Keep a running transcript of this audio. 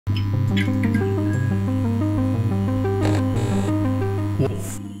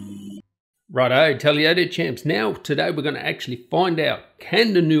Righto, Toyota champs. Now, today we're going to actually find out,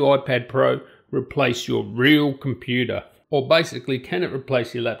 can the new iPad Pro replace your real computer? Or basically, can it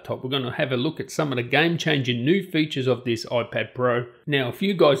replace your laptop? We're going to have a look at some of the game-changing new features of this iPad Pro. Now, if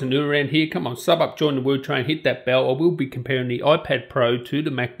you guys are new around here, come on, sub up, join the word train, hit that bell. I will be comparing the iPad Pro to the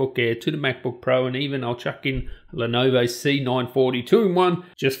MacBook Air, to the MacBook Pro, and even I'll chuck in Lenovo C940 2-in-1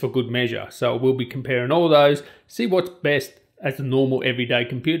 just for good measure. So we'll be comparing all those, see what's best as a normal everyday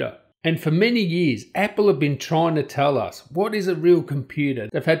computer. And for many years, Apple have been trying to tell us what is a real computer.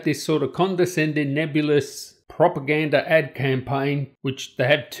 They've had this sort of condescending, nebulous propaganda ad campaign, which they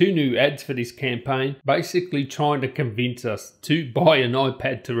have 2 new ads for this campaign, basically trying to convince us to buy an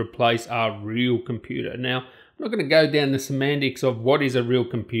iPad to replace our real computer. Now, I'm not going to go down the semantics of what is a real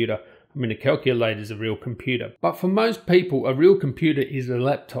computer. I mean, a calculator is a real computer. But for most people, a real computer is a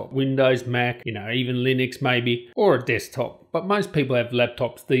laptop. Windows, Mac, even Linux maybe, or a desktop. But most people have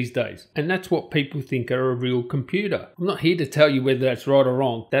laptops these days. And that's what people think are a real computer. I'm not here to tell you whether that's right or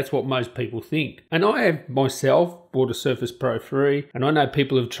wrong. That's what most people think. And I have myself bought a Surface Pro 3. And I know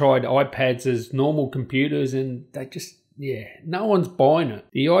people have tried iPads as normal computers and they just... yeah, no one's buying it.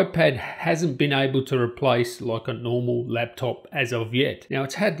 The iPad hasn't been able to replace like a normal laptop as of yet. Now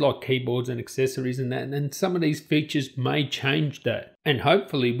it's had like keyboards and accessories and that, and then some of these features may change that. And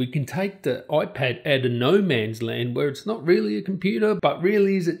hopefully we can take the iPad out of no man's land where it's not really a computer, but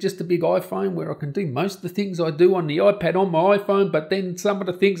really is it just a big iPhone where I can do most of the things I do on the iPad on my iPhone, but then some of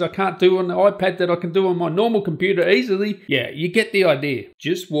the things I can't do on the iPad that I can do on my normal computer easily. Yeah, you get the idea.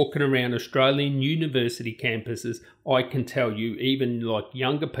 Just walking around Australian university campuses, I can tell you, even like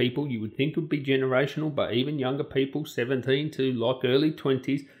younger people, you would think it would be generational, but even younger people, 17 to like early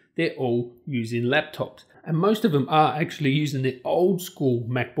 20s, they're all using laptops. And most of them are actually using the old school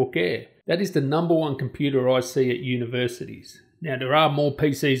MacBook Air. That is the #1 computer I see at universities. Now, there are more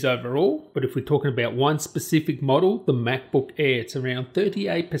PCs overall, but if we're talking about one specific model, the MacBook Air, it's around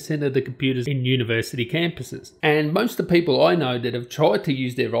 38% of the computers in university campuses. And most of the people I know that have tried to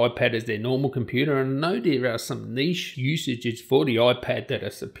use their iPad as their normal computer, and I know there are some niche usages for the iPad that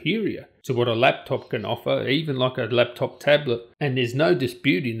are superior to what a laptop can offer, even like a laptop tablet. And there's no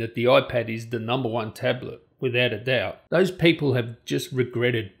disputing that the iPad is the #1 tablet. Without a doubt. Those people have just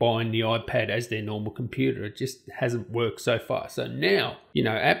regretted buying the iPad as their normal computer. It just hasn't worked so far. So now,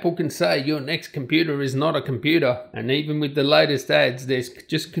 Apple can say your next computer is not a computer. And even with the latest ads, they're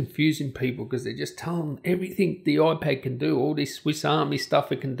just confusing people because they're just telling them everything the iPad can do, all this Swiss Army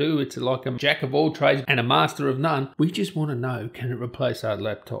stuff it can do. It's like a jack of all trades and a master of none. We just want to know, can it replace our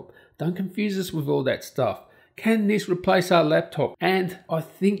laptop? Don't confuse us with all that stuff. Can this replace our laptop? And I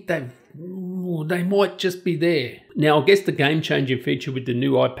think they might just be there. Now, I guess the game-changing feature with the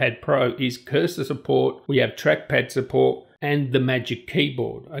new iPad Pro is cursor support. We have trackpad support and the Magic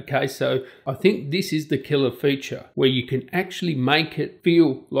Keyboard. Okay, so I think this is the killer feature where you can actually make it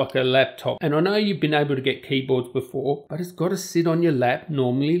feel like a laptop. And I know you've been able to get keyboards before, but it's got to sit on your lap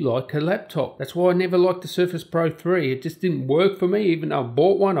normally like a laptop. That's why I never liked the Surface Pro 3. It just didn't work for me. Even though I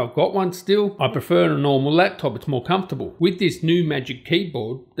bought one, I've got one still. I prefer a normal laptop. It's more comfortable. With this new Magic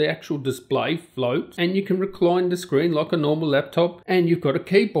Keyboard, the actual display floats and you can recline the screen like a normal laptop, and you've got a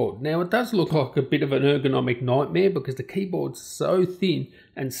keyboard. Now, it does look like a bit of an ergonomic nightmare because the keyboard's so thin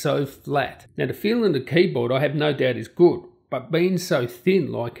and so flat. Now, the feel of the keyboard, I have no doubt, is good. But being so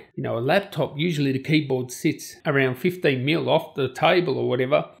thin, like, a laptop, usually the keyboard sits around 15mm off the table or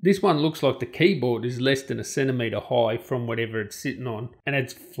whatever. This one looks like the keyboard is less than a centimetre high from whatever it's sitting on. And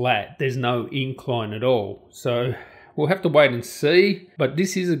it's flat. There's no incline at all. So we'll have to wait and see. But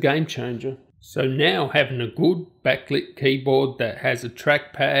this is a game changer. So now having a good backlit keyboard that has a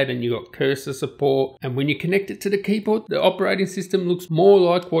trackpad and you got cursor support, and when you connect it to the keyboard, the operating system looks more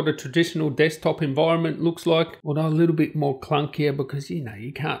like what a traditional desktop environment looks like, although a little bit more clunkier because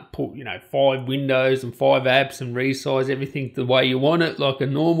you can't put 5 windows and 5 apps and resize everything the way you want it like a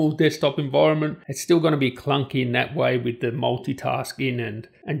normal desktop environment. It's still going to be clunky in that way with the multitasking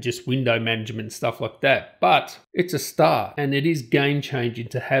and just window management and stuff like that, but it's a start and it is game changing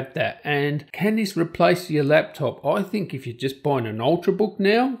to have that. And can this replace your laptop? I think if you're just buying an Ultrabook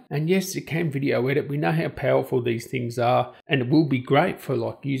now, and yes, it can video edit, we know how powerful these things are, and it will be great for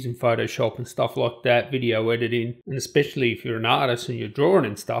like using Photoshop and stuff like that, video editing, and especially if you're an artist and you're drawing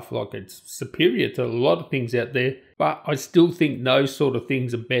and stuff, like it's superior to a lot of things out there. But I still think those sort of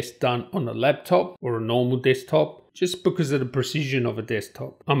things are best done on a laptop or a normal desktop. just because of the precision of a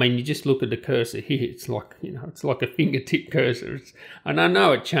desktop. I mean, you just look at the cursor here, it's like, it's like a fingertip cursor. And I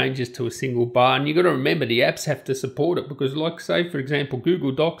know it changes to a single bar, and you got to remember the apps have to support it, because like say for example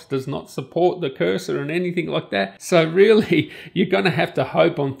Google Docs does not support the cursor and anything like that. So really you're going to have to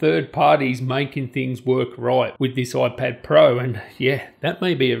hope on third parties making things work right with this iPad Pro, and yeah, that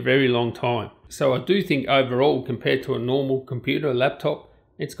may be a very long time. So I do think overall, compared to a normal computer, laptop,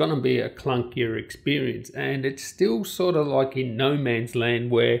 it's going to be a clunkier experience, and it's still sort of like in no man's land,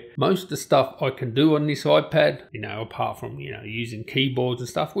 where most of the stuff I can do on this iPad, apart from, using keyboards and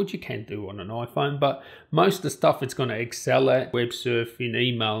stuff, which you can do on an iPhone, but most of the stuff it's going to excel at, web surfing,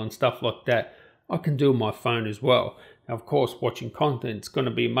 email and stuff like that, I can do on my phone as well. Now, of course, watching content is going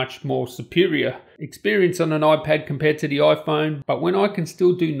to be a much more superior experience on an iPad compared to the iPhone. But when I can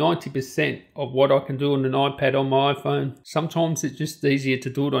still do 90% of what I can do on an iPad on my iPhone, sometimes it's just easier to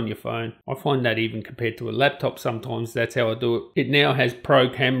do it on your phone. I find that even compared to a laptop, sometimes that's how I do it. It now has pro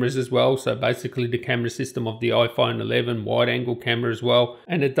cameras as well. So basically the camera system of the iPhone 11, wide angle camera as well.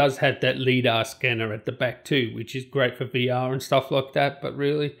 And it does have that LiDAR scanner at the back too, which is great for VR and stuff like that. But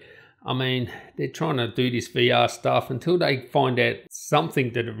really, I mean, they're trying to do this VR stuff until they find out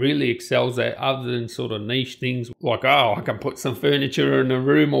something that it really excels at, other than sort of niche things like, oh, I can put some furniture in a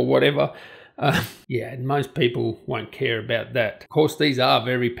room or whatever. Yeah, most people won't care about that. Of course, these are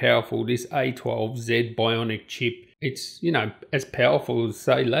very powerful. This A12Z Bionic chip, it's, as powerful as,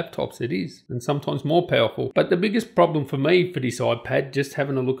 say, laptops it is, and sometimes more powerful. But the biggest problem for me for this iPad, just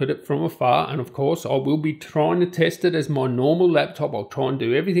having a look at it from afar, and of course I will be trying to test it as my normal laptop. I'll try and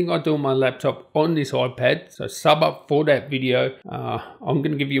do everything I do on my laptop on this iPad, so sub up for that video. I'm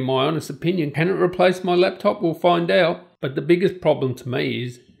going to give you my honest opinion. Can it replace my laptop? We'll find out. But the biggest problem to me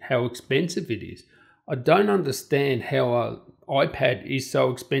is how expensive it is. I don't understand how an iPad is so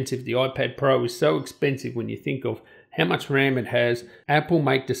expensive. The iPad Pro is so expensive when you think of how much RAM it has. Apple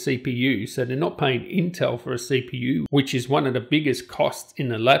make the CPU, so they're not paying Intel for a CPU, which is one of the biggest costs in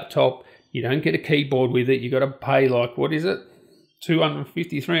the laptop. You don't get a keyboard with it. You got to pay like, what is it? $250,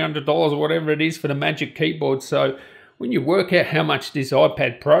 $300 or whatever it is for the Magic Keyboard. So when you work out how much this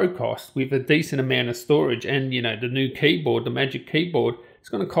iPad Pro costs with a decent amount of storage and, the new keyboard, the Magic Keyboard, it's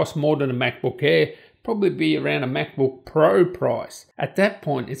going to cost more than a MacBook Air, probably be around a MacBook Pro price. At that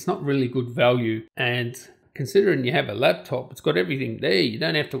point, it's not really good value. And considering you have a laptop, it's got everything there. You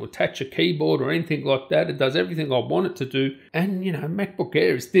don't have to attach a keyboard or anything like that. It does everything I want it to do. And, MacBook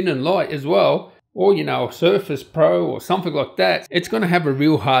Air is thin and light as well. Or, a Surface Pro or something like that. It's going to have a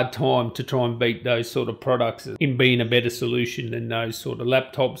real hard time to try and beat those sort of products in being a better solution than those sort of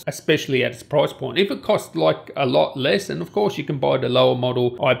laptops, especially at its price point. If it costs like a lot less, and of course you can buy the lower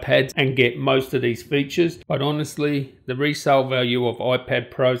model iPads and get most of these features. But honestly, the resale value of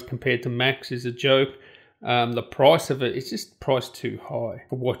iPad Pros compared to Macs is a joke. The price of it is just priced too high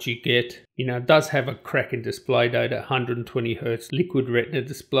for what you get. It does have a cracking display data, 120 Hz liquid retina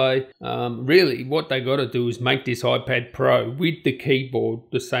display. Really, what they got to do is make this iPad Pro with the keyboard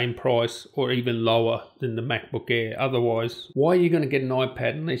the same price or even lower than the MacBook Air. Otherwise, why are you going to get an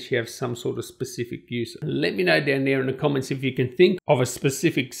iPad unless you have some sort of specific use? Let me know down there in the comments if you can think of a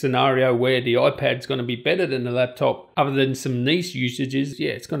specific scenario where the iPad's going to be better than the laptop, other than some niche usages.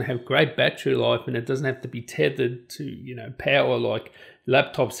 Yeah, it's going to have great battery life, and it doesn't have to be tethered to, power like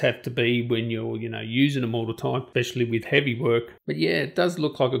laptops have to be when you're, using them all the time, especially with heavy work. But yeah, it does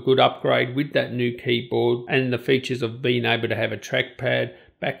look like a good upgrade with that new keyboard and the features of being able to have a trackpad,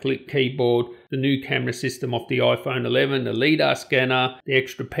 backlit keyboard, the new camera system of the iPhone 11, the LiDAR scanner, the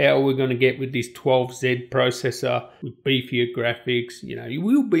extra power we're going to get with this 12Z processor with beefier graphics. You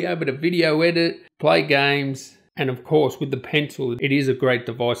will be able to video edit, play games. And of course, with the pencil, it is a great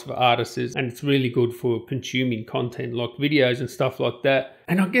device for artists, and it's really good for consuming content like videos and stuff like that.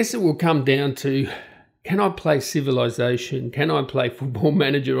 And I guess it will come down to, can I play Civilization? Can I play Football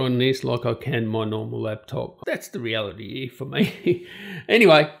Manager on this like I can my normal laptop? That's the reality here for me.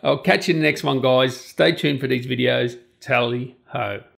 Anyway, I'll catch you in the next one, guys. Stay tuned for these videos. Tally ho.